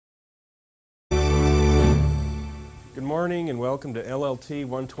Good morning and welcome to LLT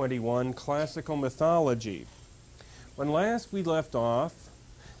 121 Classical Mythology. When last we left off,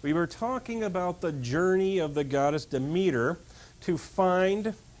 we were talking about the journey of the goddess Demeter to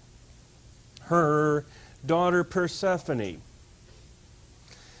find her daughter Persephone.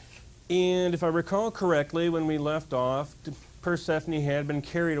 And if I recall correctly, when we left off, Persephone had been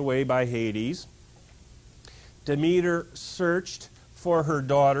carried away by Hades. Demeter searched for her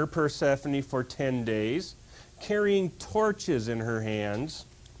daughter Persephone for 10 days, carrying torches in her hands.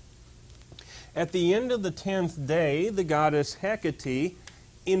 At the end of the 10th day, the goddess Hecate,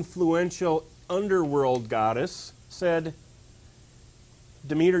 influential underworld goddess, said,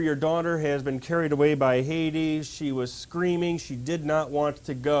 "Demeter, your daughter has been carried away by Hades. She was screaming. She did not want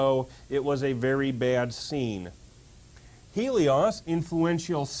to go. It was a very bad scene." Helios,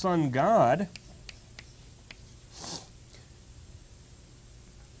 influential sun god,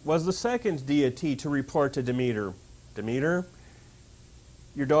 was the second deity to report to Demeter, "Demeter,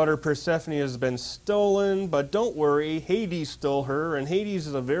 your daughter Persephone has been stolen, but don't worry, Hades stole her, and Hades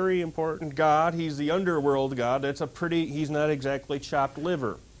is a very important god. He's the underworld god. He's not exactly chopped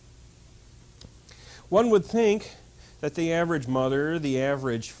liver." One would think that the average mother, the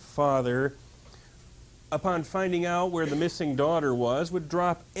average father, upon finding out where the missing daughter was, would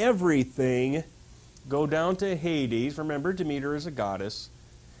drop everything, go down to Hades. Remember, Demeter is a goddess.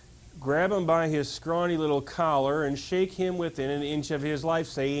 Grab him by his scrawny little collar and shake him within an inch of his life,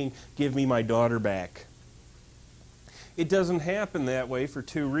 saying, "Give me my daughter back." It doesn't happen that way for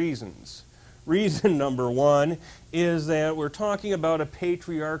two reasons. Reason number one is that we're talking about a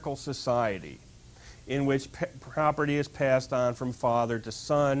patriarchal society in which property is passed on from father to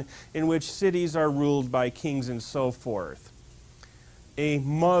son, in which cities are ruled by kings and so forth. A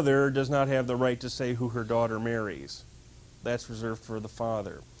mother does not have the right to say who her daughter marries. That's reserved for the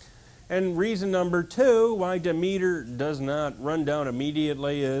father. And reason number two why Demeter does not run down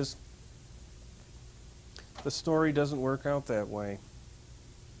immediately is the story doesn't work out that way.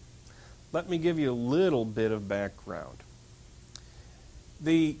 Let me give you a little bit of background.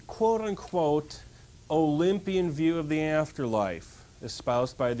 The quote-unquote Olympian view of the afterlife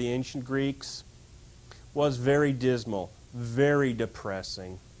espoused by the ancient Greeks was very dismal, very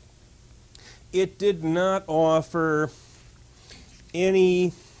depressing. It did not offer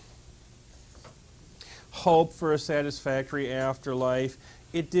any hope for a satisfactory afterlife.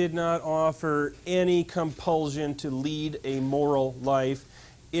 It did not offer any compulsion to lead a moral life.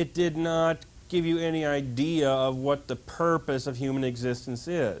 It did not give you any idea of what the purpose of human existence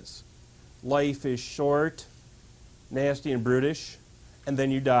is. Life is short, nasty and brutish, and then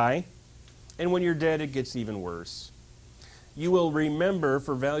you die. And when you're dead, it gets even worse. You will remember,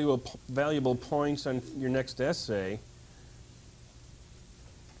 for valuable points on your next essay,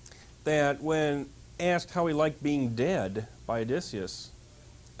 that when asked how he liked being dead by Odysseus,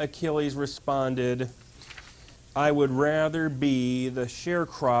 Achilles responded, "I would rather be the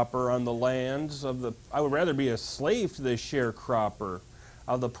sharecropper on the lands of the, I would rather be a slave to the sharecropper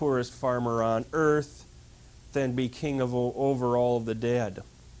of the poorest farmer on earth than be king over all of the dead."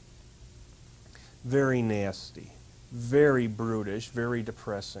 Very nasty, very brutish, very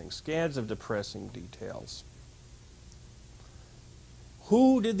depressing, scads of depressing details.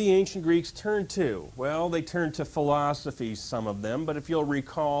 Who did the ancient Greeks turn to? Well, they turned to philosophy, some of them, but if you'll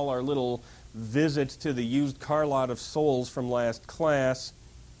recall our little visit to the used car lot of souls from last class,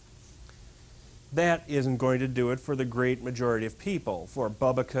 that isn't going to do it for the great majority of people, for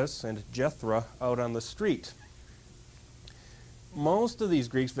Bubacus and Jethro out on the street. Most of these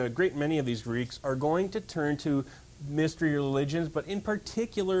Greeks, a great many of these Greeks, are going to turn to mystery religions, but in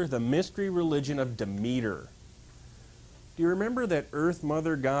particular the mystery religion of Demeter. Do you remember that Earth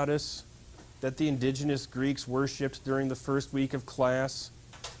Mother goddess that the indigenous Greeks worshipped during the first week of class?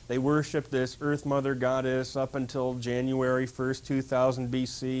 They worshipped this Earth Mother goddess up until January 1st, 2000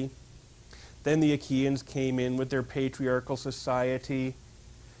 BC. Then the Achaeans came in with their patriarchal society.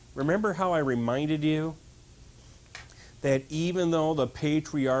 Remember how I reminded you that even though the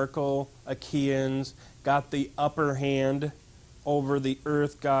patriarchal Achaeans got the upper hand over the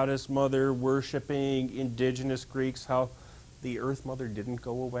Earth Goddess Mother worshipping indigenous Greeks, how the Earth Mother didn't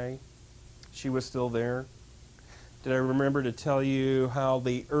go away? She was still there. Did I remember to tell you how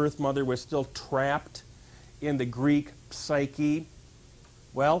the Earth Mother was still trapped in the Greek psyche?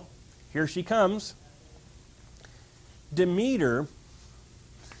 Well, here she comes. Demeter,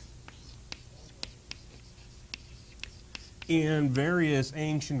 in various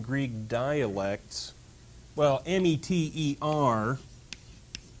ancient Greek dialects, well, M-E-T-E-R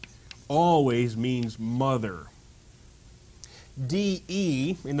always means mother.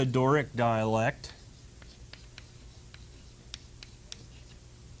 D-E in the Doric dialect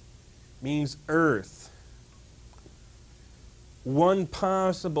means earth. One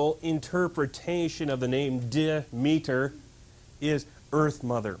possible interpretation of the name Demeter is Earth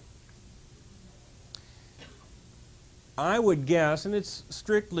Mother. I would guess, and it's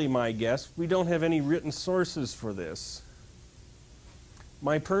strictly my guess, we don't have any written sources for this.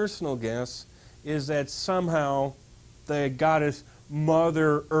 My personal guess is that somehow the goddess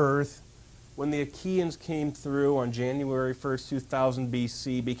Mother Earth, when the Achaeans came through on January 1st, 2000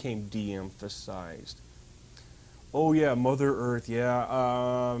 BC, became de-emphasized. Oh yeah, Mother Earth,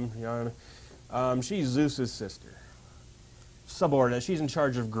 she's Zeus's sister. Subordinate, she's in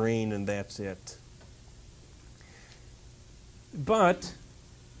charge of grain and that's it. But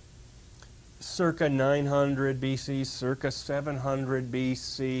circa 900 BC, circa 700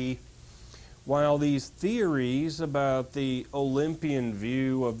 BC, while these theories about the Olympian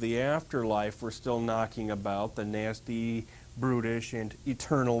view of the afterlife were still knocking about, the nasty, brutish, and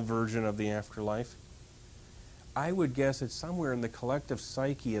eternal version of the afterlife, I would guess that somewhere in the collective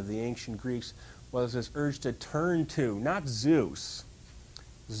psyche of the ancient Greeks was this urge to turn to, not Zeus.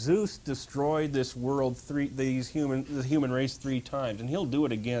 Zeus destroyed this world, the human race 3 times, and he'll do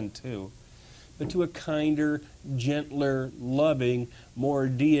it again too. But to a kinder, gentler, loving, more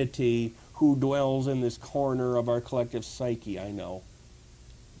deity who dwells in this corner of our collective psyche, I know,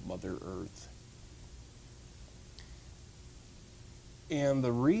 Mother Earth. And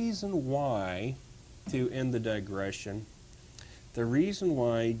the reason why, to end the digression, the reason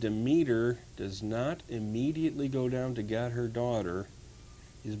why Demeter does not immediately go down to get her daughter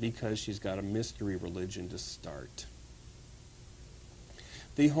is because she's got a mystery religion to start.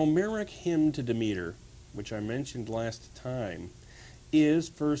 The Homeric hymn to Demeter, which I mentioned last time, is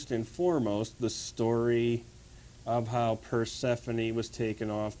first and foremost the story of how Persephone was taken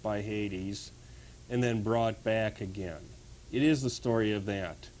off by Hades and then brought back again. It is the story of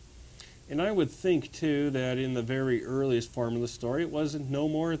that. And I would think, too, that in the very earliest form of the story, it wasn't no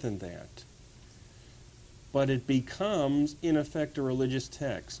more than that. But it becomes, in effect, a religious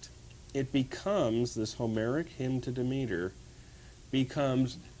text. It becomes, this Homeric hymn to Demeter,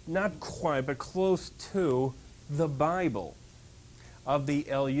 becomes not quite, but close to the Bible of the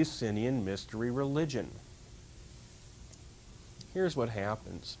Eleusinian mystery religion. Here's what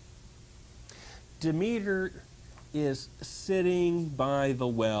happens. Demeter is sitting by the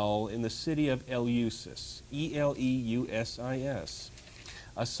well in the city of Eleusis, Eleusis,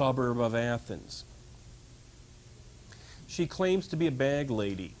 a suburb of Athens. She claims to be a bag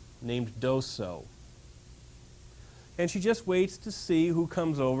lady named Doso. And she just waits to see who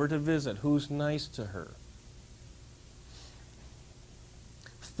comes over to visit, who's nice to her.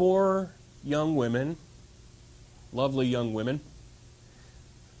 4 young women, lovely young women,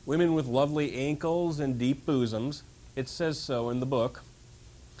 women with lovely ankles and deep bosoms, it says so in the book,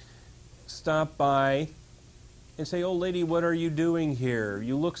 stop by and say, "Oh lady, what are you doing here?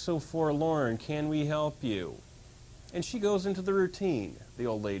 You look so forlorn. Can we help you?" And she goes into the routine, the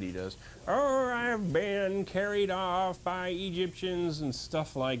old lady does. "Oh, I've been carried off by Egyptians," and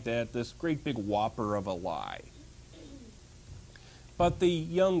stuff like that, this great big whopper of a lie. But the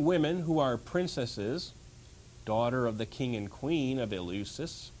young women, who are princesses, daughter of the king and queen of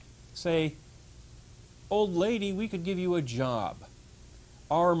Eleusis, say, "Old lady, we could give you a job.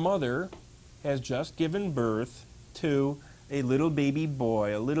 Our mother has just given birth to a little baby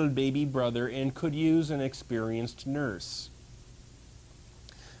boy, a little baby brother, and could use an experienced nurse."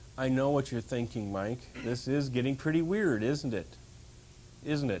 I know what you're thinking, Mike. This is getting pretty weird, isn't it?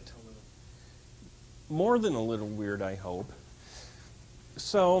 Isn't it? More than a little weird, I hope.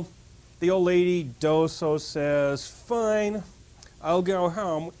 So, the old lady, Doso, says, "Fine, I'll go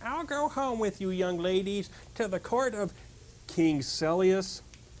home. I'll go home with you, young ladies, to the court of King Celeus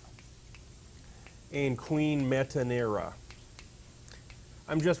and Queen Metanira."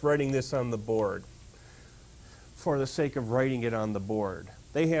 I'm just writing this on the board for the sake of writing it on the board.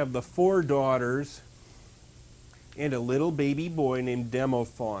 They have the 4 daughters and a little baby boy named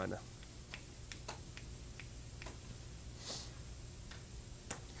Demophon.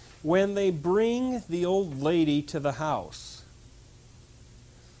 When they bring the old lady to the house,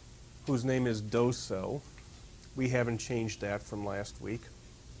 whose name is Doso, we haven't changed that from last week,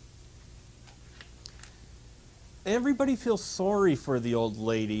 everybody feels sorry for the old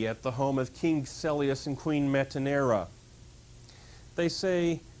lady at the home of King Celeus and Queen Metanira. They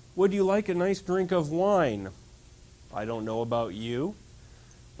say, "Would you like a nice drink of wine?" I don't know about you,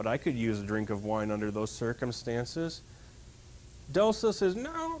 but I could use a drink of wine under those circumstances. Doso says,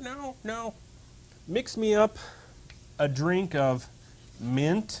 "No, no, no. Mix me up a drink of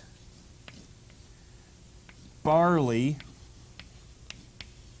mint, barley,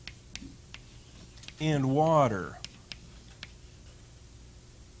 and water.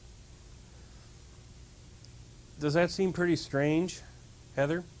 Does that seem pretty strange,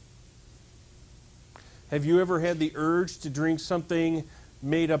 Heather? Have you ever had the urge to drink something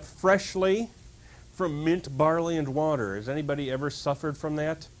made up freshly from mint, barley, and water? Has anybody ever suffered from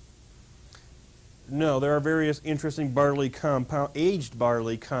that? No, there are various interesting aged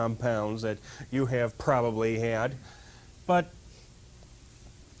barley compounds that you have probably had. But,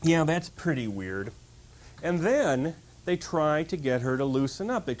 yeah, that's pretty weird. And then they try to get her to loosen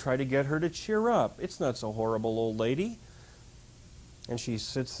up. They try to get her to cheer up. It's not so horrible, old lady. And she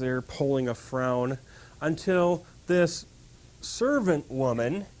sits there pulling a frown until this servant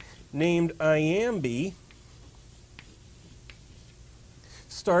woman named Iambe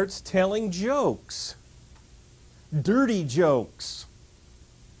starts telling jokes. Dirty jokes.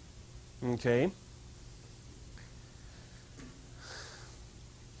 Okay?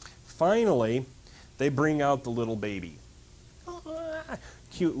 Finally, they bring out the little baby.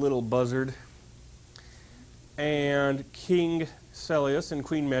 Cute little buzzard. And King Celeus and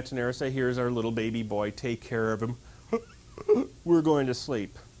Queen Metanira say, here's our little baby boy, take care of him. We're going to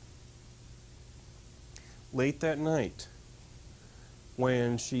sleep. Late that night,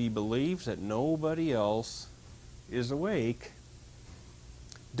 when she believes that nobody else is awake,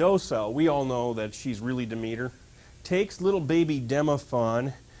 Dosa, we all know that she's really Demeter, takes little baby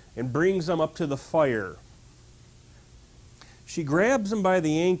Demophon and brings him up to the fire. She grabs him by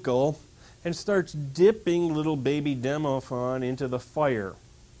the ankle and starts dipping little baby Demophon into the fire.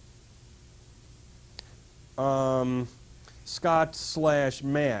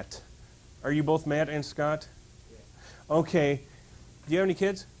 Scott/Matt. Are you both Matt and Scott? Yeah. Okay. Do you have any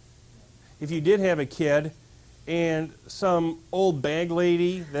kids? No. If you did have a kid and some old bag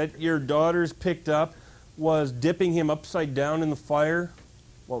lady that your daughters picked up was dipping him upside down in the fire,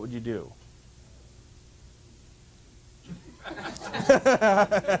 what would you do?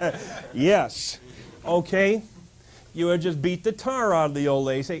 Yes. Okay. You would just beat the tar out of the old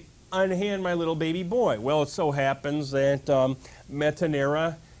lady. Say, unhand my little baby boy. Well, it so happens that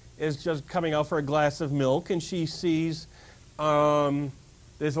Metanira is just coming out for a glass of milk, and she sees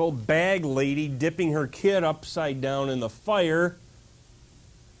this old bag lady dipping her kid upside down in the fire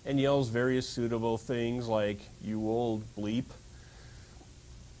and yells various suitable things like, you old bleep.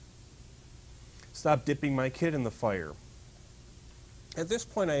 Stop dipping my kid in the fire. At this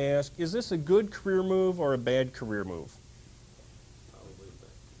point I ask, is this a good career move or a bad career move? Probably bad.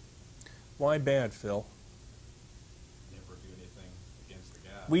 Why bad, Phil? Never do anything against the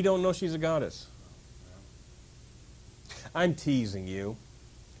god. We don't know she's a goddess. No. I'm teasing you.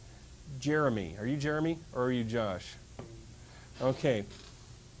 Jeremy. Are you Jeremy or are you Josh? Okay.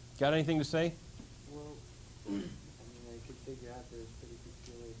 Got anything to say? Well, I mean, I could figure out that it's pretty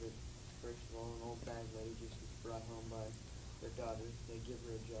peculiar, but first of all, an old bag lady just was brought home by their daughter. They give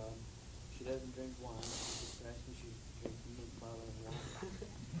her a job. She doesn't drink wine. She's actually she's drinking mint, barley, and water.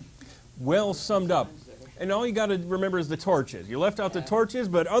 Well summed up. And all you got to remember is the torches. You left out the torches,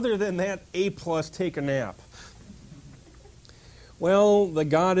 but other than that, A+, take a nap. Well, the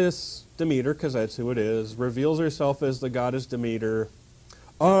goddess Demeter, because that's who it is, reveals herself as the goddess Demeter.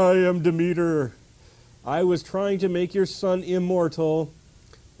 I am Demeter. I was trying to make your son immortal,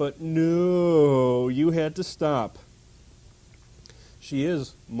 but no, you had to stop. She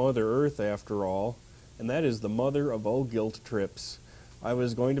is Mother Earth, after all, and that is the mother of all guilt trips. I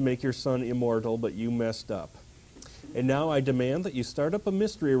was going to make your son immortal, but you messed up. And now I demand that you start up a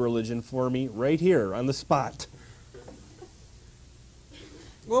mystery religion for me right here on the spot.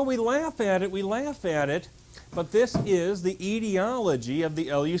 Well, we laugh at it, but this is the etiology of the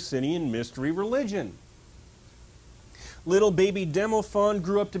Eleusinian mystery religion. Little baby Demophon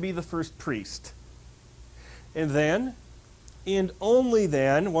grew up to be the first priest. And then, and only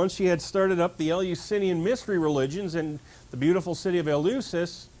then, once she had started up the Eleusinian mystery religions in the beautiful city of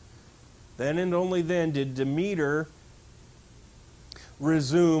Eleusis, then and only then did Demeter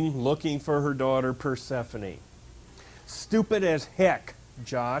resume looking for her daughter Persephone. Stupid as heck,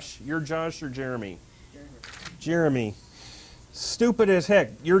 Josh. You're Josh or Jeremy? Jeremy. Stupid as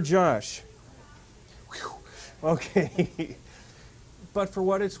heck. You're Josh. Whew. Okay. But for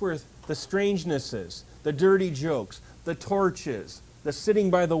what it's worth, the strangenesses, the dirty jokes, the torches, the sitting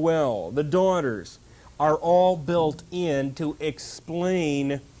by the well, the daughters, are all built in to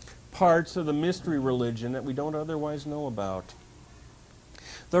explain parts of the mystery religion that we don't otherwise know about.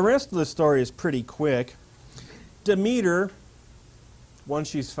 The rest of the story is pretty quick. Demeter, once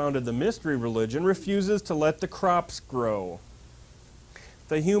she's founded the mystery religion, refuses to let the crops grow.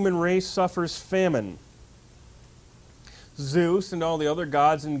 The human race suffers famine. Zeus and all the other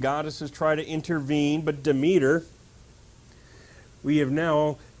gods and goddesses try to intervene, but Demeter, we have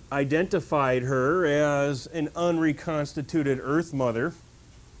now identified her as an unreconstituted earth mother,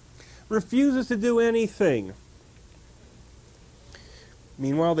 refuses to do anything.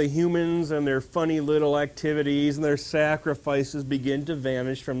 Meanwhile, the humans and their funny little activities and their sacrifices begin to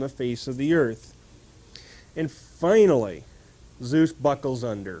vanish from the face of the earth. And finally, Zeus buckles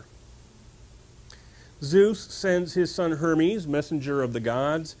under. Zeus sends his son Hermes, messenger of the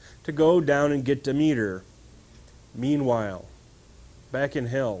gods, to go down and get Demeter. Meanwhile, back in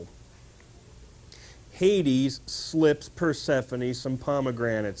hell, Hades slips Persephone some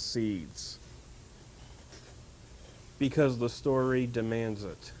pomegranate seeds because the story demands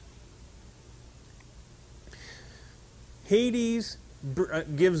it. Hades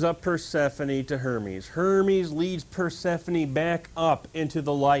gives up Persephone to Hermes. Hermes leads Persephone back up into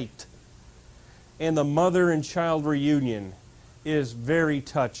the light. And the mother and child reunion is very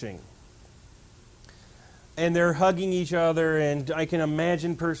touching. And they're hugging each other, and I can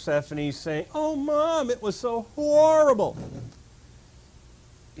imagine Persephone saying, "Oh, Mom, it was so horrible."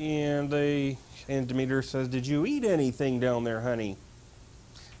 And Demeter says, "Did you eat anything down there, honey?"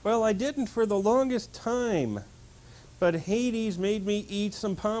 "Well, I didn't for the longest time, but Hades made me eat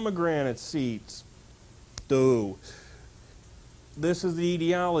some pomegranate seeds." Duh. This is the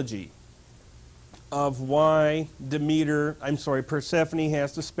etiology of why Persephone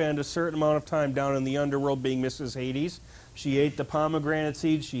has to spend a certain amount of time down in the underworld being Mrs. Hades. She ate the pomegranate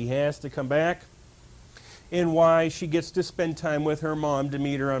seeds, she has to come back. And why she gets to spend time with her mom,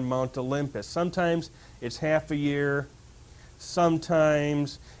 Demeter, on Mount Olympus. Sometimes it's half a year,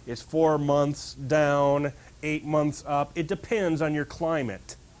 sometimes it's 4 months down, 8 months up. It depends on your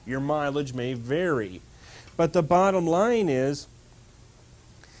climate. Your mileage may vary. But the bottom line is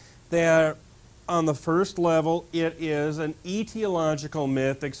that on the first level, it is an etiological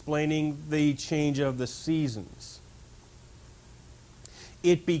myth explaining the change of the seasons.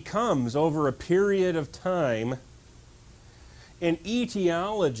 It becomes, over a period of time, an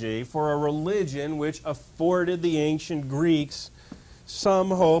etiology for a religion which afforded the ancient Greeks some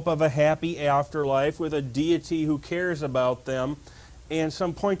hope of a happy afterlife with a deity who cares about them and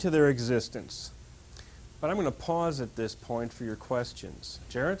some point to their existence. But I'm going to pause at this point for your questions.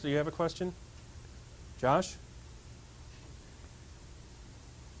 Jarrett, do you have a question? Josh?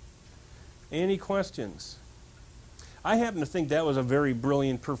 Any questions? I happen to think that was a very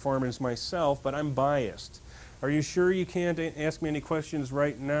brilliant performance myself, but I'm biased. Are you sure you can't ask me any questions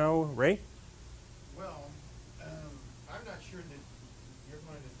right now, Ray? Well, I'm not sure that you're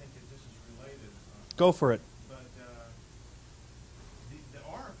going to think that this is related. Go for it. But the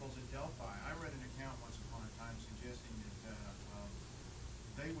oracles at Delphi, I read an account once upon a time suggesting that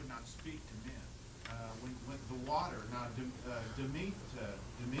they would not speak to men. When the water, now Demeter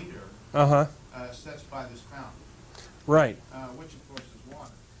sets by this fountain. Right. Which of course is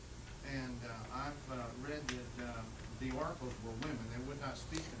water. And I've read that the oracles were women. They would not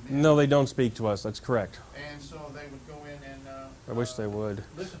speak to men. No, they don't speak to us. That's correct. And so they would go in and I wish they would.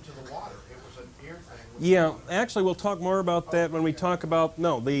 listen to the water. It was an ear thing. Yeah, actually, we'll talk more about that when we talk about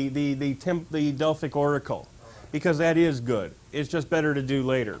the Delphic Oracle, because that is good. It's just better to do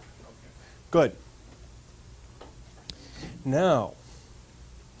later. Okay. Good. Now,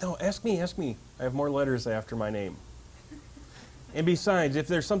 ask me. I have more letters after my name. And besides, if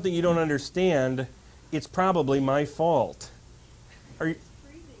there's something you don't understand, it's probably my fault. Are you?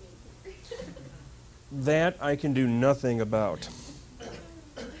 That I can do nothing about.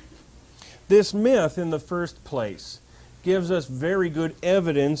 This myth, in the first place, gives us very good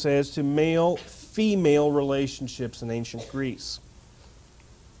evidence as to male-female relationships in ancient Greece.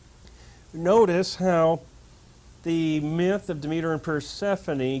 Notice how the myth of Demeter and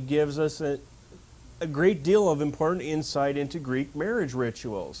Persephone gives us a great deal of important insight into Greek marriage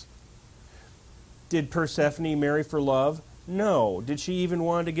rituals. Did Persephone marry for love? No. Did she even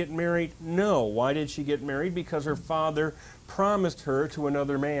want to get married? No. Why did she get married? Because her father promised her to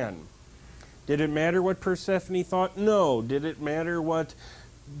another man. Did it matter what Persephone thought? No. Did it matter what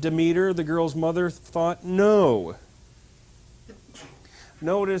Demeter, the girl's mother, thought? No.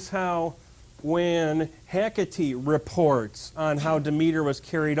 Notice how when Hecate reports on how Demeter was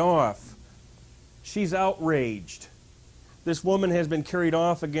carried off, she's outraged. This woman has been carried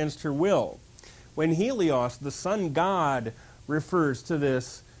off against her will. When Helios, the sun god, refers to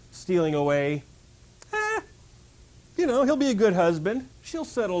this stealing away, he'll be a good husband. She'll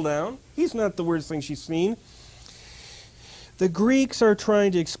settle down. He's not the worst thing she's seen. The Greeks are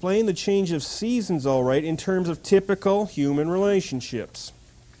trying to explain the change of seasons, all right, in terms of typical human relationships.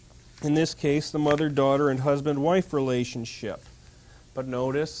 In this case, the mother-daughter and husband-wife relationship. But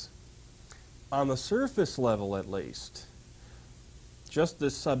notice, on the surface level at least, just the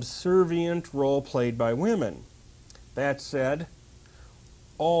subservient role played by women. That said,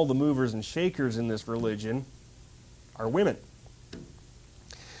 all the movers and shakers in this religion are women.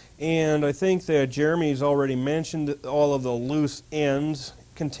 And I think that Jeremy's already mentioned all of the loose ends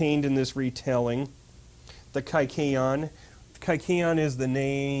contained in this retelling. The Kykeon. Kykeon is the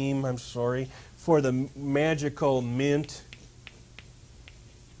name, for the magical mint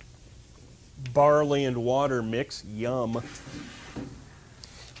barley and water mix. Yum.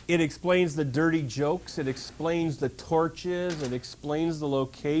 It explains the dirty jokes. It explains the torches. It explains the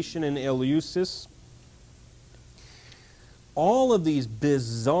location in Eleusis. All of these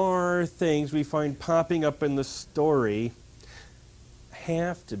bizarre things we find popping up in the story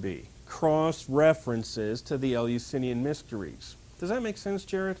have to be cross-references to the Eleusinian mysteries. Does that make sense,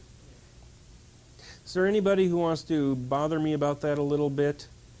 Jared? Is there anybody who wants to bother me about that a little bit?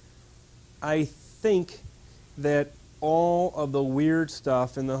 I think that all of the weird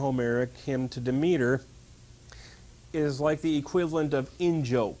stuff in the Homeric hymn to Demeter is like the equivalent of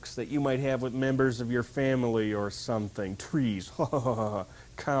in-jokes that you might have with members of your family or something. Trees,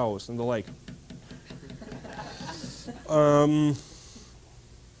 cows, and the like.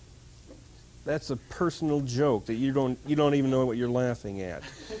 That's a personal joke that you don't even know what you're laughing at.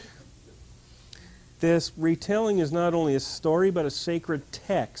 This retelling is not only a story but a sacred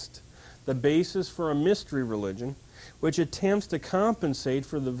text, the basis for a mystery religion, which attempts to compensate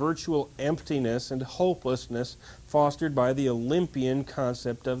for the virtual emptiness and hopelessness fostered by the Olympian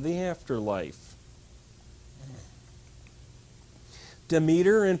concept of the afterlife.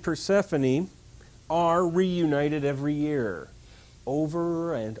 Demeter and Persephone are reunited every year,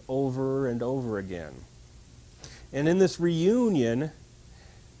 over and over and over again. And in this reunion,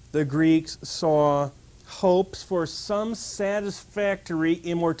 the Greeks saw hopes for some satisfactory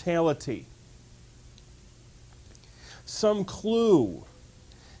immortality, some clue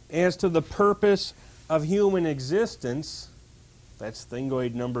as to the purpose of human existence. That's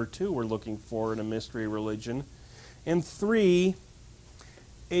thingoid number 2 we're looking for in a mystery religion. And 3,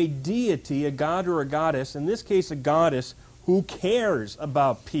 a deity, a god or a goddess, in this case a goddess, who cares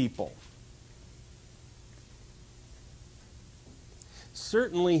about people.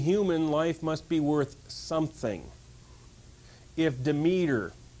 Certainly human life must be worth something if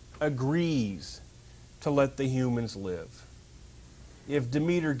Demeter agrees to let the humans live. If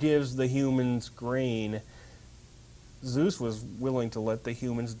Demeter gives the humans grain, Zeus was willing to let the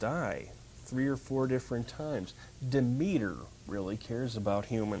humans die 3 or 4 different times. Demeter really cares about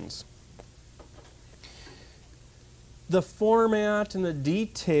humans. The format and the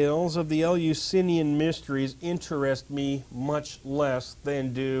details of the Eleusinian mysteries interest me much less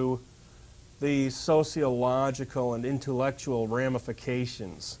than do the sociological and intellectual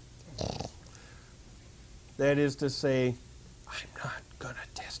ramifications. That is to say, I'm not going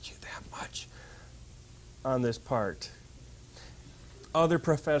to test you that much on this part. Other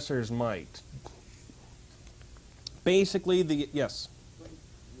professors might. Basically, yes? When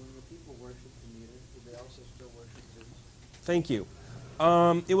the people worship Demeter, do they also still worship Zeus? Thank you.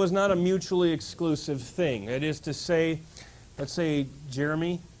 It was not a mutually exclusive thing. That is to say, let's say,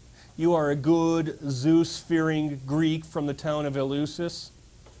 Jeremy, you are a good Zeus-fearing Greek from the town of Eleusis.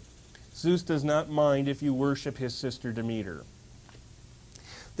 Zeus does not mind if you worship his sister Demeter.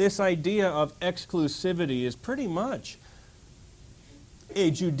 This idea of exclusivity is pretty much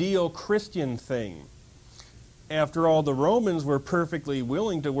a Judeo-Christian thing. After all, the Romans were perfectly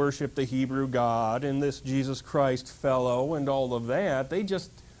willing to worship the Hebrew God and this Jesus Christ fellow and all of that. They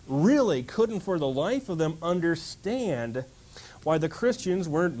just really couldn't for the life of them understand why the Christians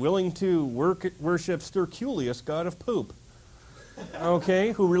weren't willing to worship Sterculius, god of poop.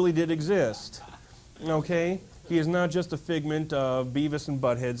 Okay, who really did exist. Okay, he is not just a figment of Beavis and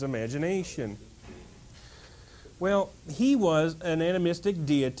Butthead's imagination. Well, he was an animistic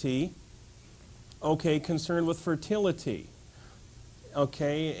deity, okay, concerned with fertility.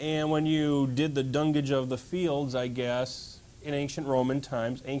 Okay, and when you did the dungage of the fields, I guess, in ancient Roman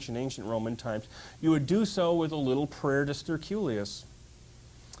times, ancient Roman times, you would do so with a little prayer to Sterculius.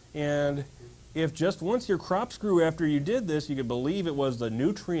 And if just once your crops grew after you did this, you could believe it was the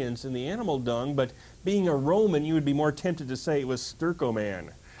nutrients in the animal dung, but being a Roman, you would be more tempted to say it was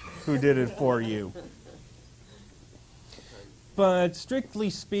Stercoman who did it for you. But strictly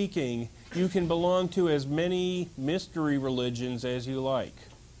speaking, you can belong to as many mystery religions as you like.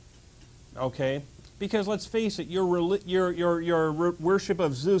 Okay? Because let's face it, your worship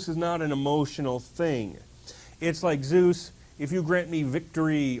of Zeus is not an emotional thing. It's like Zeus if you grant me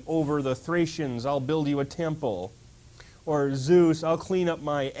victory over the Thracians, I'll build you a temple. Or Zeus, I'll clean up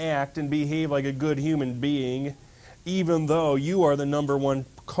my act and behave like a good human being, even though you are the #1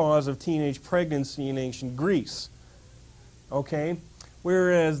 cause of teenage pregnancy in ancient Greece. Okay?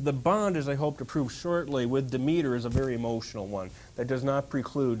 Whereas the bond, as I hope to prove shortly, with Demeter is a very emotional one that does not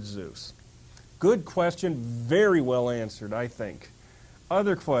preclude Zeus. Good question, very well answered, I think.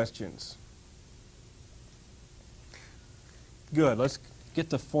 Other questions? Good, let's get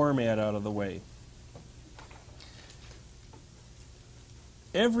the format out of the way.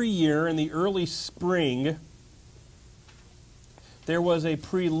 Every year in the early spring, there was a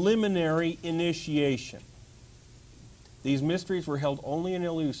preliminary initiation. These mysteries were held only in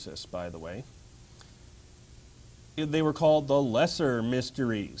Eleusis, by the way. They were called the Lesser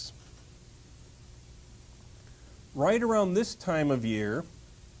Mysteries. Right around this time of year,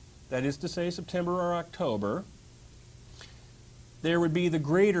 that is to say September or October, there would be the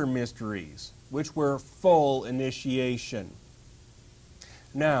Greater Mysteries, which were full initiation.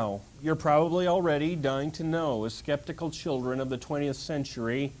 Now, you're probably already dying to know, as skeptical children of the 20th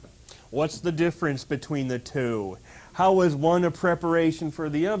century, what's the difference between the two? How is one a preparation for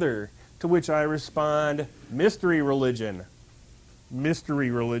the other? To which I respond, mystery religion.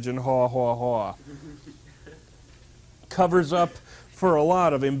 Mystery religion, ha ha ha. Covers up for a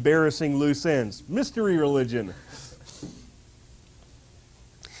lot of embarrassing loose ends. Mystery religion.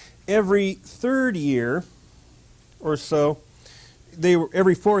 Every third year or so,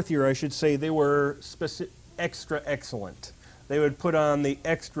 every fourth year, I should say, they were extra excellent. They would put on the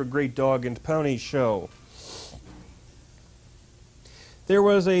extra great dog and pony show. There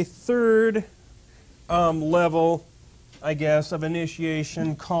was a third level, I guess, of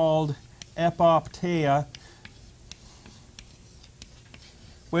initiation called epoptea,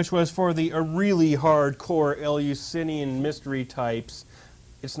 which was for the really hardcore Eleusinian mystery types.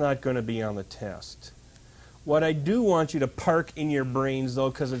 It's not going to be on the test. What I do want you to park in your brains, though,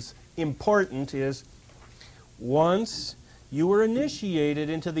 because it's important, is once you were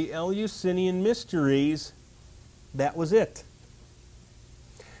initiated into the Eleusinian mysteries, that was it.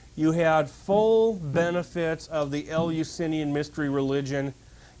 You had full benefits of the Eleusinian mystery religion.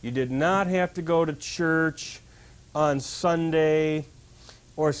 You did not have to go to church on Sunday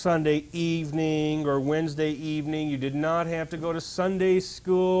or Sunday evening or Wednesday evening. You did not have to go to Sunday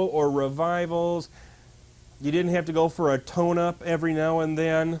school or revivals. You didn't have to go for a tone-up every now and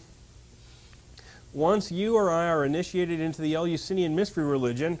then. Once you or I are initiated into the Eleusinian mystery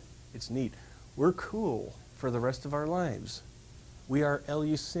religion, it's neat. We're cool for the rest of our lives. We are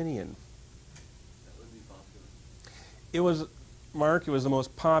Eleusinian. That would be popular. It was, Mark, it was the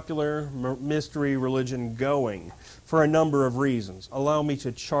most popular mystery religion going for a number of reasons. Allow me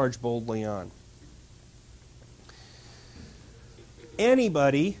to charge boldly on.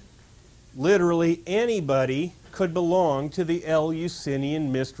 Anybody, literally anybody, could belong to the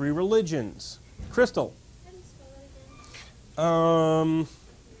Eleusinian mystery religions. Crystal. How do you spell it again?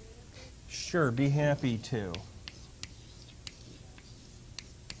 Sure, be happy to.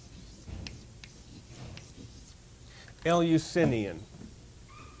 Eleusinian.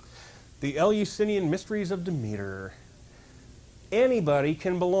 The Eleusinian mysteries of Demeter. Anybody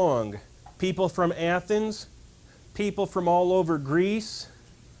can belong. People from Athens, people from all over Greece,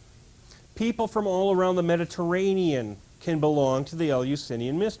 people from all around the Mediterranean can belong to the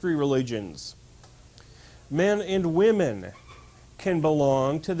Eleusinian mystery religions. Men and women can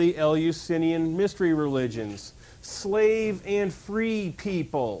belong to the Eleusinian mystery religions. Slave and free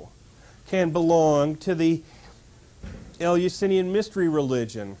people can belong to the Eleusinian mystery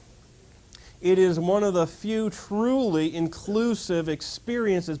religion. It is one of the few truly inclusive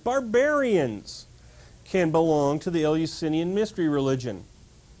experiences. Barbarians can belong to the Eleusinian mystery religion.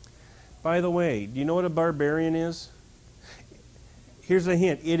 By the way, do you know what a barbarian is? Here's a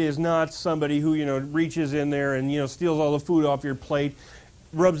hint. It is not somebody who, reaches in there and, steals all the food off your plate,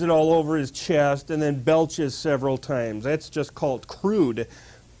 rubs it all over his chest, and then belches several times. That's just called crude.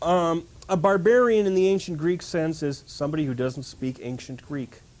 A barbarian in the ancient Greek sense is somebody who doesn't speak ancient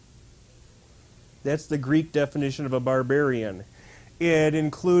Greek. That's the Greek definition of a barbarian. It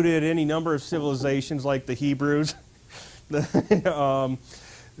included any number of civilizations like the Hebrews,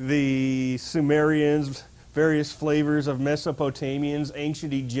 the Sumerians, various flavors of Mesopotamians,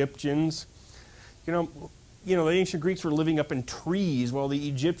 ancient Egyptians. The ancient Greeks were living up in trees while the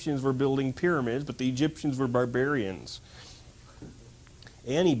Egyptians were building pyramids, but the Egyptians were barbarians.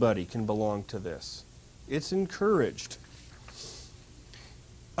 Anybody can belong to this. It's encouraged.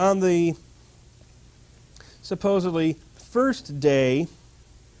 On the supposedly first day,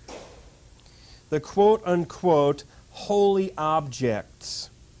 the quote-unquote holy objects.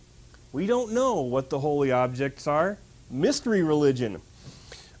 We don't know what the holy objects are. Mystery religion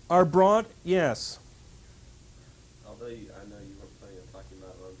are brought, yes. Although I know you weren't planning on talking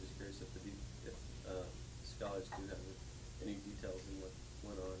about it, I'm just curious if scholars do have any details in what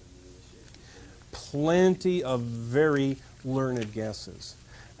went on in the initiation. Plenty of very learned guesses.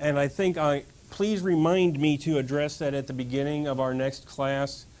 And I think please remind me to address that at the beginning of our next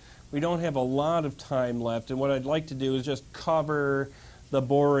class. We don't have a lot of time left, and what I'd like to do is just cover the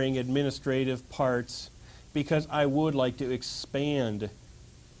boring administrative parts, because I would like to expand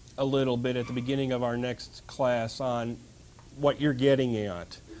a little bit at the beginning of our next class on what you're getting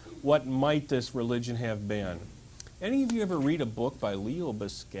at. What might this religion have been? Any of you ever read a book by Leo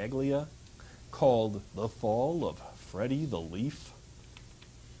Buscaglia called The Fall of Freddie the Leaf?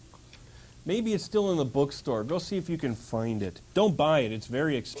 Maybe it's still in the bookstore. Go see if you can find it. Don't buy it. It's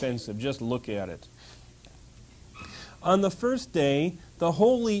very expensive. Just look at it. On the first day, the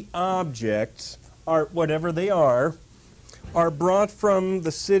holy objects, are whatever they are brought from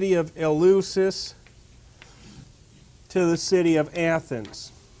the city of Eleusis to the city of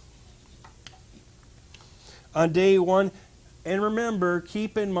Athens. On day one, and remember,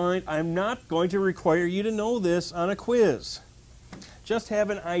 keep in mind, I'm not going to require you to know this on a quiz. Just have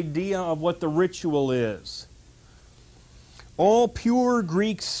an idea of what the ritual is. All pure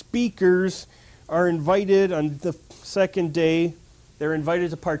Greek speakers are invited on the second day. They're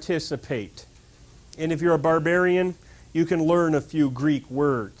invited to participate. And if you're a barbarian, you can learn a few Greek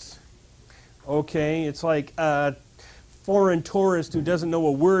words. Okay, it's like a foreign tourist who doesn't know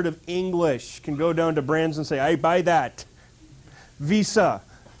a word of English can go down to Brands and say, I buy that. Visa.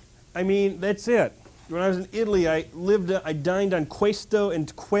 I mean, that's it. When I was in Italy, I dined on questo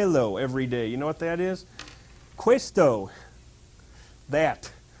and quello every day. You know what that is? Questo,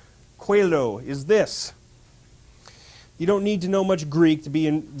 that. Quello is this. You don't need to know much Greek to be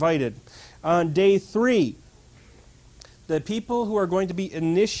invited. On day 3, the people who are going to be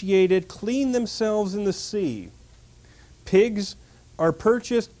initiated clean themselves in the sea. Pigs are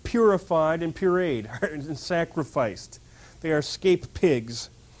purchased, purified, and pureed, and sacrificed. They are scape pigs.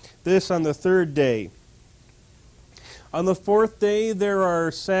 This on the 3rd day. On the 4th day, there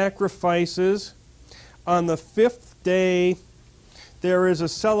are sacrifices. On the 5th day, there is a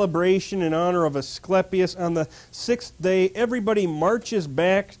celebration in honor of Asclepius. On the 6th day, everybody marches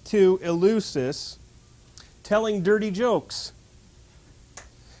back to Eleusis, telling dirty jokes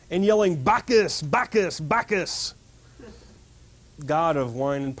and yelling, Bacchus, Bacchus, Bacchus, god of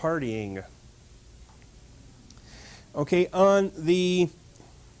wine and partying. Okay, on the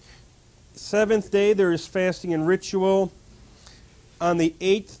 7th day, there is fasting and ritual. On the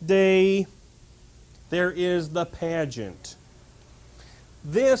 8th day, there is the pageant.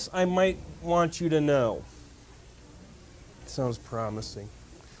 This I might want you to know. Sounds promising.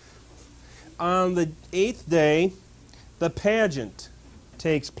 On the 8th day, the pageant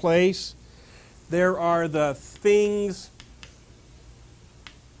takes place. There are the things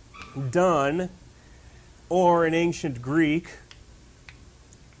done, or in ancient Greek,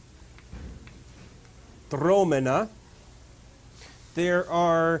 dromena. There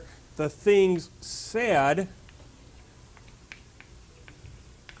are the things said,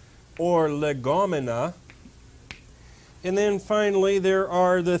 or legomena. And then finally, there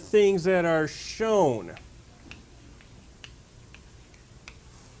are the things that are shown.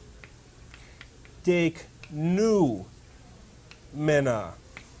 Deiknoumena.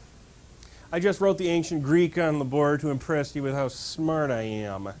 I just wrote the ancient Greek on the board to impress you with how smart I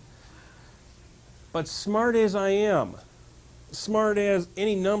am. But smart as I am, smart as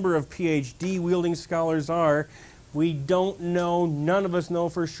any number of PhD-wielding scholars are, we don't know, none of us know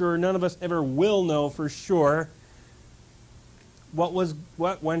for sure, none of us ever will know for sure what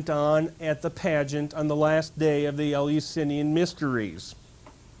went on at the pageant on the last day of the Eleusinian Mysteries.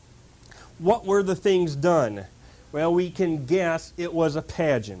 What were the things done? Well, we can guess it was a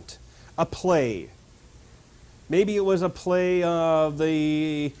pageant, a play. Maybe it was a play of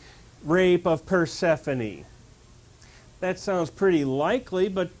the rape of Persephone. That sounds pretty likely,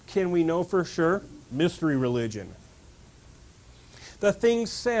 but can we know for sure? Mystery religion. The things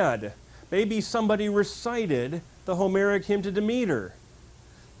said. Maybe somebody recited the Homeric hymn to Demeter.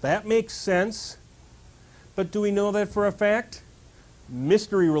 That makes sense. But do we know that for a fact?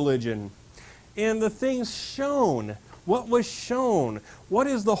 Mystery religion. And the things shown. What was shown? What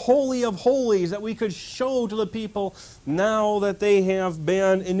is the Holy of Holies that we could show to the people now that they have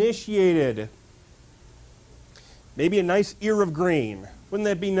been initiated? Maybe a nice ear of grain. Wouldn't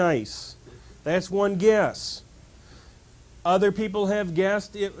that be nice? That's one guess. Other people have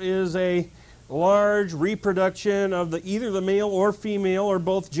guessed it is a large reproduction of either the male or female or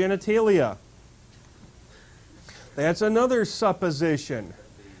both genitalia. That's another supposition.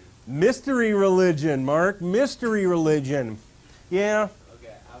 Mystery religion, Mark. Mystery religion. Yeah.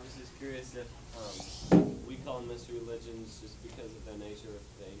 Okay, I was just curious if we call them mystery religions just because of their nature,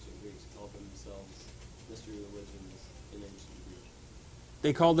 if the ancient Greeks called themselves mystery religions in ancient Greek.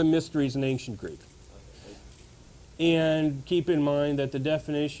 They called them mysteries in ancient Greek. Okay. And keep in mind that the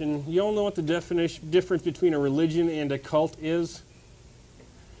definition, you all know what the difference between a religion and a cult is?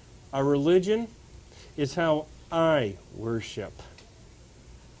 A religion is how I worship.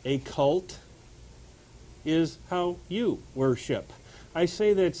 A cult is how you worship. I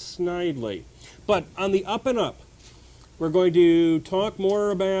say that snidely. But on the up and up, we're going to talk more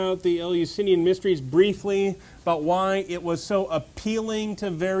about the Eleusinian mysteries briefly, about why it was so appealing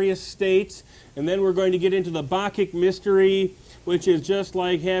to various states, and then we're going to get into the Bacchic mystery, which is just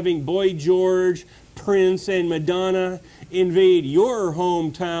like having Boy George, Prince, and Madonna invade your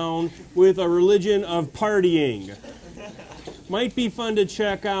hometown with a religion of partying. Might be fun to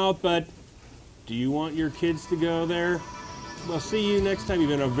check out, but do you want your kids to go there? We'll see you next time. You've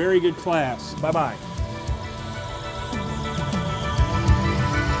been a very good class. Bye-bye.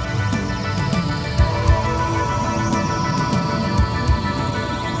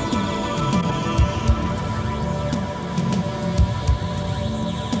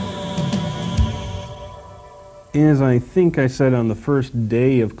 As I think I said on the first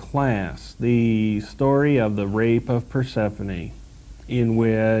day of class, the story of the rape of Persephone, in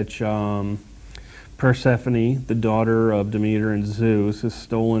which Persephone, the daughter of Demeter and Zeus, is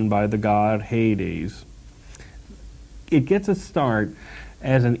stolen by the god Hades. It gets a start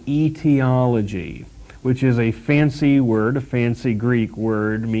as an etiology, which is a fancy word, a fancy Greek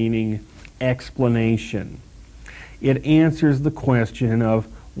word meaning explanation. It answers the question of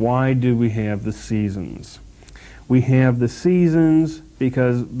why do we have the seasons? We have the seasons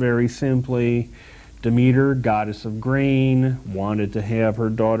because, very simply, Demeter, goddess of grain, wanted to have her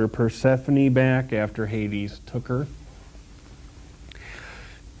daughter Persephone back after Hades took her.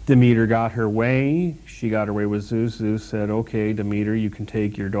 Demeter got her way. She got her way with Zeus. Zeus said, okay, Demeter, you can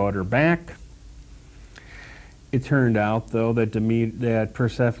take your daughter back. It turned out, though, that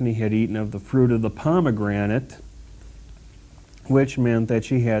Persephone had eaten of the fruit of the pomegranate, which meant that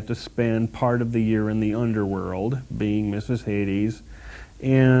she had to spend part of the year in the underworld, being Mrs. Hades,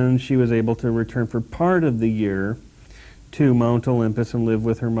 and she was able to return for part of the year to Mount Olympus and live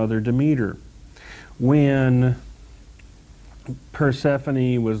with her mother Demeter. When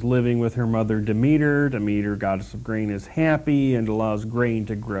Persephone was living with her mother Demeter, Demeter, goddess of grain, is happy and allows grain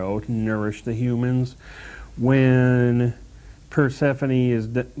to grow to nourish the humans. When Persephone is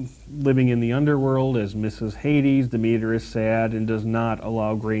living in the underworld as Mrs. Hades, Demeter is sad and does not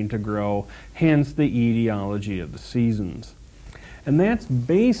allow grain to grow, hence the etiology of the seasons. And that's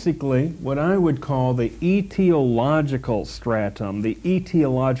basically what I would call the etiological stratum, the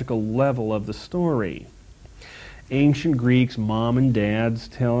etiological level of the story. Ancient Greek mom and dads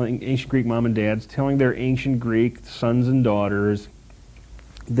telling their ancient Greek sons and daughters,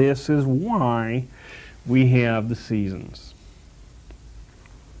 this is why we have the seasons.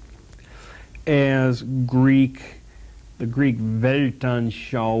 As the Greek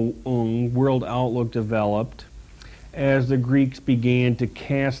Weltanschauung, world outlook, developed, as the Greeks began to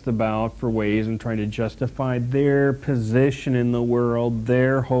cast about for ways and trying to justify their position in the world,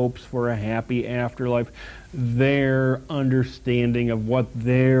 their hopes for a happy afterlife, their understanding of what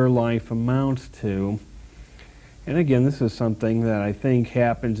their life amounts to. And again, this is something that I think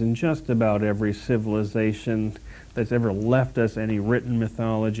happens in just about every civilization that's ever left us any written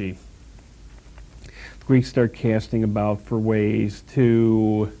mythology. The Greeks start casting about for ways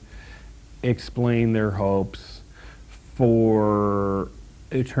to explain their hopes for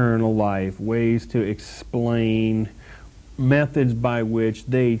eternal life, ways to explain methods by which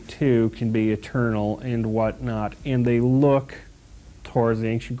they too can be eternal and whatnot. And they look towards, the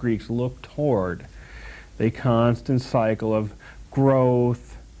ancient Greeks look toward the constant cycle of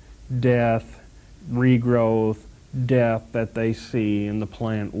growth, death, regrowth, death that they see in the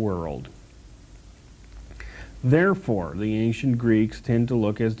plant world. Therefore, the ancient Greeks tend to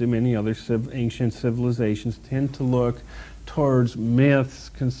look, as do many other ancient civilizations, tend to look towards myths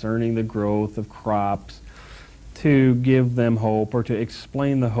concerning the growth of crops to give them hope or to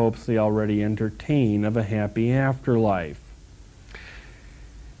explain the hopes they already entertain of a happy afterlife.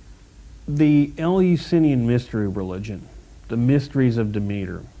 The Eleusinian mystery religion, the mysteries of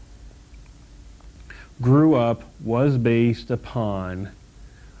Demeter, was based upon,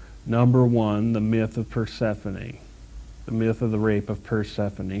 number one, the myth of Persephone. the myth of the rape of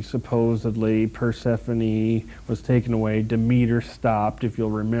Persephone. Supposedly, Persephone was taken away. Demeter stopped, if you'll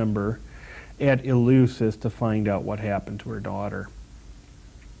remember, at Eleusis to find out what happened to her daughter.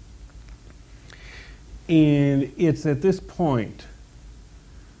 And it's at this point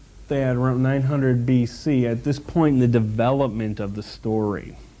that around 900 BC, at this point in the development of the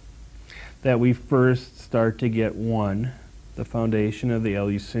story, that we first start to get, one, the foundation of the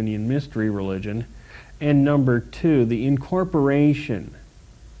Eleusinian mystery religion, and number two, the incorporation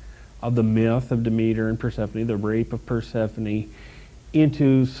of the myth of Demeter and Persephone, the rape of Persephone,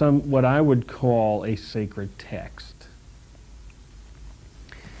 into what I would call a sacred text.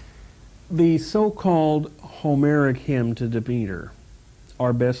 The so-called Homeric hymn to Demeter,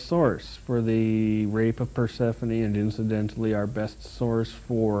 our best source for the rape of Persephone, and incidentally our best source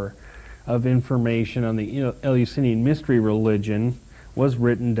of information on the Eleusinian mystery religion, was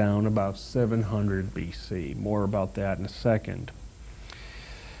written down about 700 BC. More about that in a second.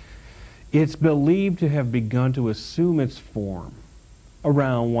 It's believed to have begun to assume its form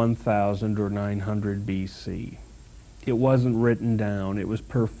around 1000 or 900 BC. It wasn't written down, it was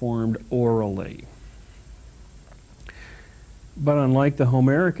performed orally. But unlike the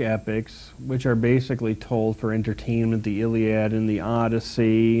Homeric epics, which are basically told for entertainment, the Iliad and the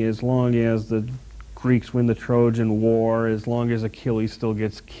Odyssey, as long as the Greeks win the Trojan War, as long as Achilles still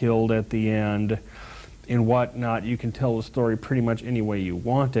gets killed at the end, and whatnot, you can tell the story pretty much any way you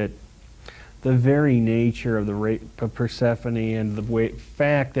want it. The very nature of the rape of Persephone and the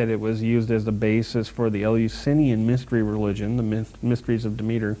fact that it was used as the basis for the Eleusinian mystery religion, the mysteries of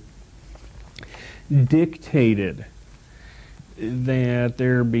Demeter, dictated that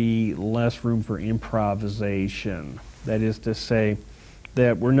there be less room for improvisation. That is to say,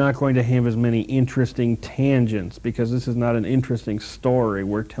 that we're not going to have as many interesting tangents, because this is not an interesting story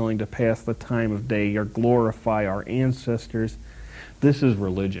we're telling to pass the time of day or glorify our ancestors. This is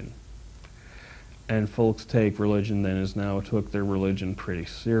religion. And folks take religion then as now took their religion pretty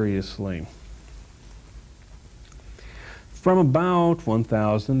seriously. From about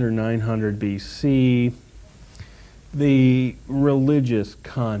 1000 or 900 BC, the religious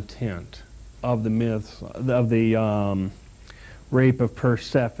content of the myths, of the rape of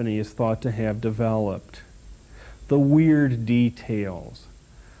Persephone, is thought to have developed. The weird details,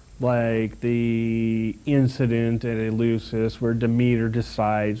 like the incident at Eleusis where Demeter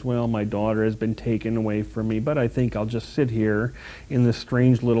decides, well, my daughter has been taken away from me, but I think I'll just sit here in this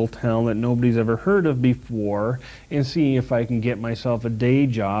strange little town that nobody's ever heard of before and see if I can get myself a day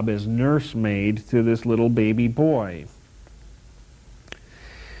job as nursemaid to this little baby boy.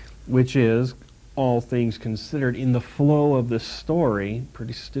 Which is, all things considered, in the flow of the story,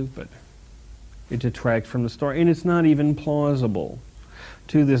 pretty stupid. It detracts from the story, and it's not even plausible.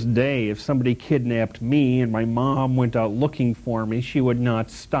 To this day, if somebody kidnapped me and my mom went out looking for me, she would not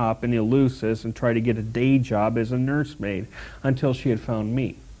stop in Eleusis and try to get a day job as a nursemaid until she had found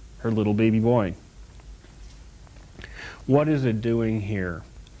me, her little baby boy. What is it doing here?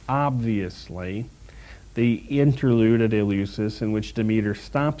 Obviously, the interlude at Eleusis, in which Demeter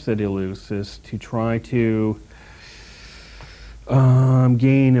stops at Eleusis to try to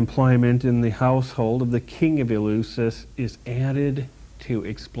gain employment in the household of the king of Eleusis, is added to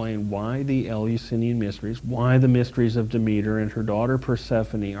explain why the Eleusinian mysteries, why the mysteries of Demeter and her daughter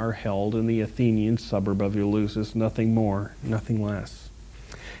Persephone are held in the Athenian suburb of Eleusis, nothing more, nothing less.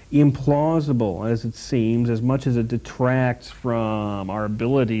 Implausible as it seems, as much as it detracts from our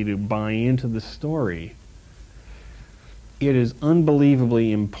ability to buy into the story, it is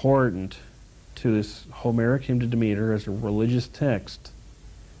unbelievably important to this Homeric hymn to Demeter as a religious text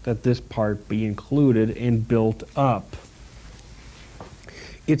that this part be included and built up.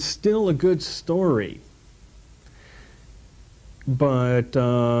 It's still a good story, but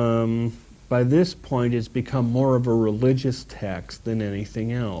by this point it's become more of a religious text than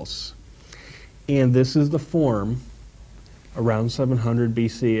anything else. And this is the form, around 700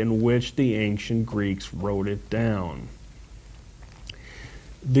 BC, in which the ancient Greeks wrote it down.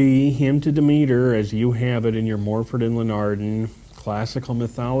 The hymn to Demeter, as you have it in your Morford and Lenardon classical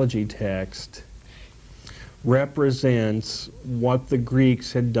mythology text, represents what the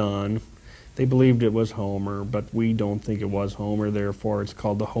Greeks had done. They believed it was Homer, but we don't think it was Homer, therefore it's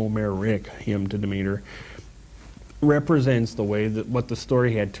called the Homeric hymn to Demeter. Represents the way that what the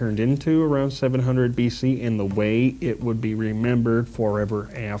story had turned into around 700 BC and the way it would be remembered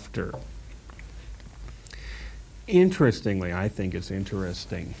forever after. Interestingly, I think it's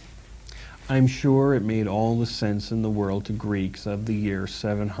interesting, I'm sure it made all the sense in the world to Greeks of the year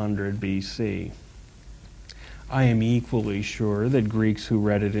 700 BC. I am equally sure that Greeks who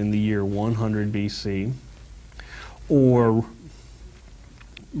read it in the year 100 BC or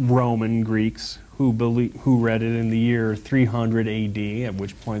Roman Greeks who read it in the year 300 AD, at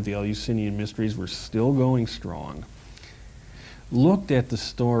which point the Eleusinian Mysteries were still going strong, looked at the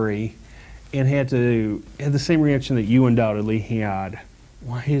story and had the same reaction that you undoubtedly had.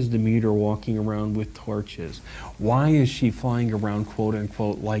 Why is Demeter walking around with torches? Why is she flying around, quote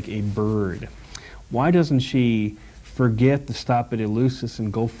unquote, like a bird? Why doesn't she forget to stop at Eleusis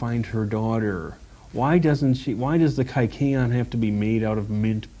and go find her daughter? Why does the Kykeon have to be made out of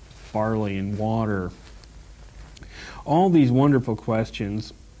mint, barley, and water? All these wonderful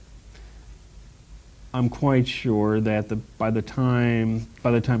questions, I'm quite sure that by the time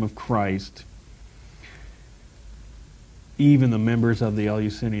of Christ, even the members of the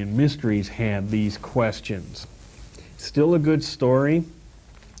Eleusinian Mysteries had these questions. Still a good story,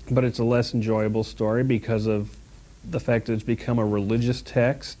 but it's a less enjoyable story because of the fact that it's become a religious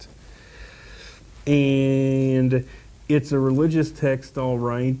text. And it's a religious text, all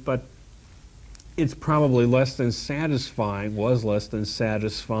right, but it's probably was less than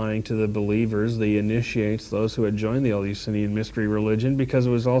satisfying to the believers, the initiates, those who had joined the Eleusinian Mystery religion, because it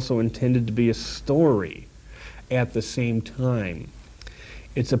was also intended to be a story at the same time.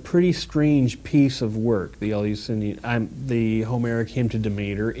 It's a pretty strange piece of work, the Homeric Hymn to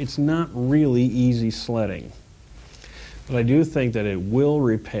Demeter. It's not really easy sledding. But I do think that it will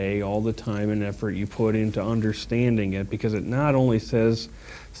repay all the time and effort you put into understanding it, because it not only says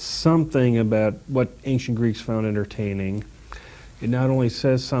something about what ancient Greeks found entertaining, it not only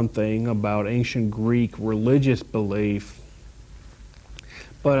says something about ancient Greek religious belief,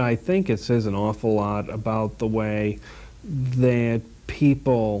 but I think it says an awful lot about the way that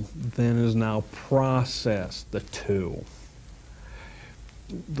people then has now processed the two.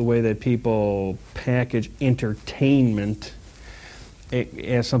 The way that people package entertainment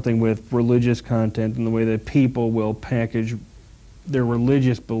as something with religious content, and the way that people will package their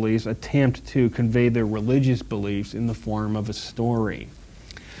religious beliefs, attempt to convey their religious beliefs in the form of a story.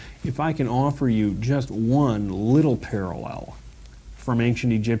 If I can offer you just one little parallel from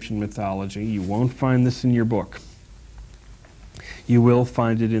ancient Egyptian mythology, you won't find this in your book. You will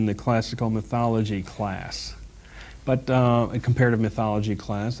find it in the classical mythology class. But a comparative mythology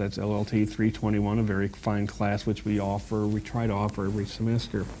class, that's LLT 321, a very fine class which we try to offer every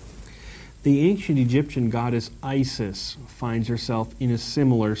semester. The ancient Egyptian goddess Isis finds herself in a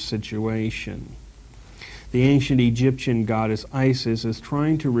similar situation. The ancient Egyptian goddess Isis is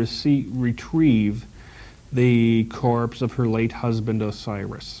trying to retrieve the corpse of her late husband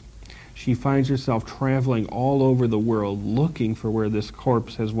Osiris. She finds herself traveling all over the world looking for where this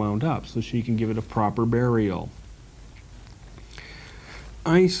corpse has wound up so she can give it a proper burial.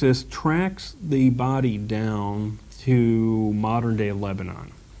 Isis tracks the body down to modern-day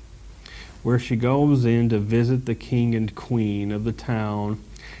Lebanon, where she goes in to visit the king and queen of the town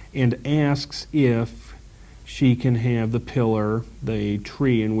and asks if she can have the pillar, the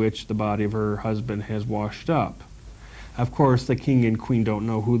tree in which the body of her husband has washed up. Of course, the king and queen don't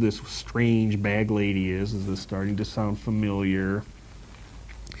know who this strange bag lady is. This is starting to sound familiar.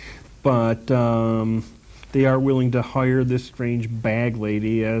 But they are willing to hire this strange bag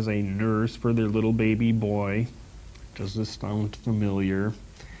lady as a nurse for their little baby boy. Does this sound familiar?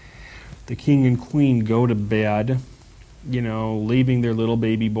 The king and queen go to bed, leaving their little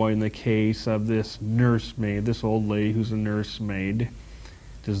baby boy in the case of this nursemaid, this old lady who's a nursemaid.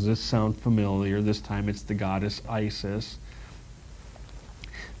 Does this sound familiar? This time it's the goddess Isis.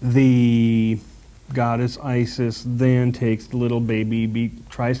 The goddess Isis then takes the little baby,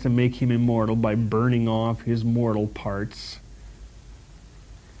 tries to make him immortal by burning off his mortal parts.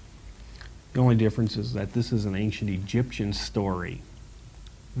 The only difference is that this is an ancient Egyptian story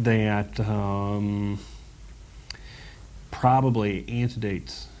that probably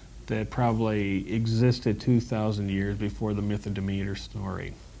antedates, that probably existed 2,000 years before the myth of Demeter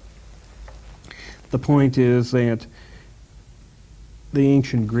story. The point is that the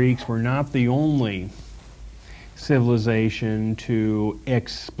ancient Greeks were not the only civilization to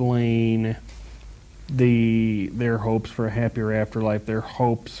explain their hopes for a happier afterlife, their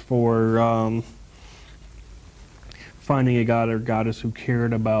hopes for finding a god or goddess who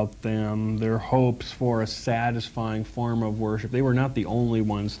cared about them, their hopes for a satisfying form of worship. They were not the only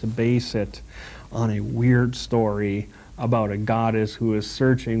ones to base it on a weird story about a goddess who is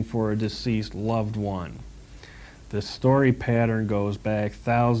searching for a deceased loved one. The story pattern goes back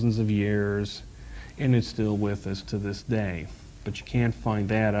thousands of years, and it's still with us to this day. But you can't find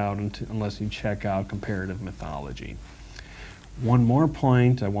that out unless you check out comparative mythology. One more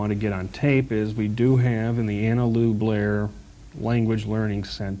point I want to get on tape is we do have in the Anna Lou Blair Language Learning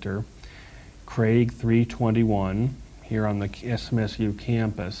Center, Craig 321, here on the SMSU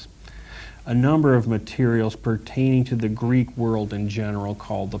campus a number of materials pertaining to the Greek world in general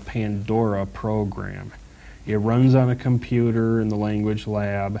called the Pandora program. It runs on a computer in the language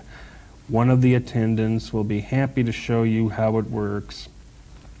lab. One of the attendants will be happy to show you how it works.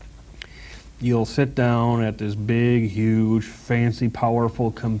 You'll sit down at this big, huge, fancy,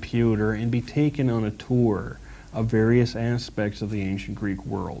 powerful computer and be taken on a tour of various aspects of the ancient Greek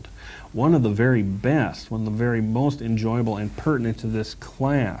world. One of the very best, one of the very most enjoyable and pertinent to this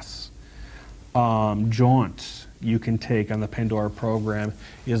class jaunts you can take on the Pandora program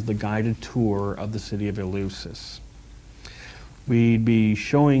is the guided tour of the city of Eleusis. We'd be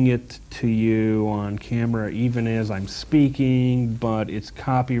showing it to you on camera even as I'm speaking, but it's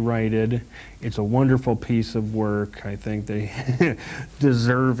copyrighted. It's a wonderful piece of work. I think they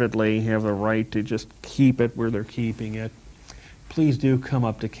deservedly have the right to just keep it where they're keeping it. Please do come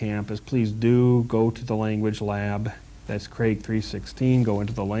up to campus. Please do go to the language lab. That's Craig 316. Go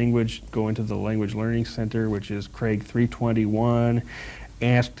into the language learning center, which is Craig 321.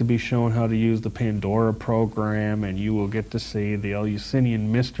 Ask to be shown how to use the Pandora program, and you will get to see the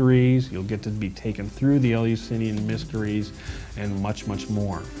Eleusinian mysteries. You'll get to be taken through the Eleusinian mysteries and much, much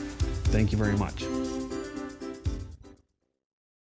more. Thank you very much.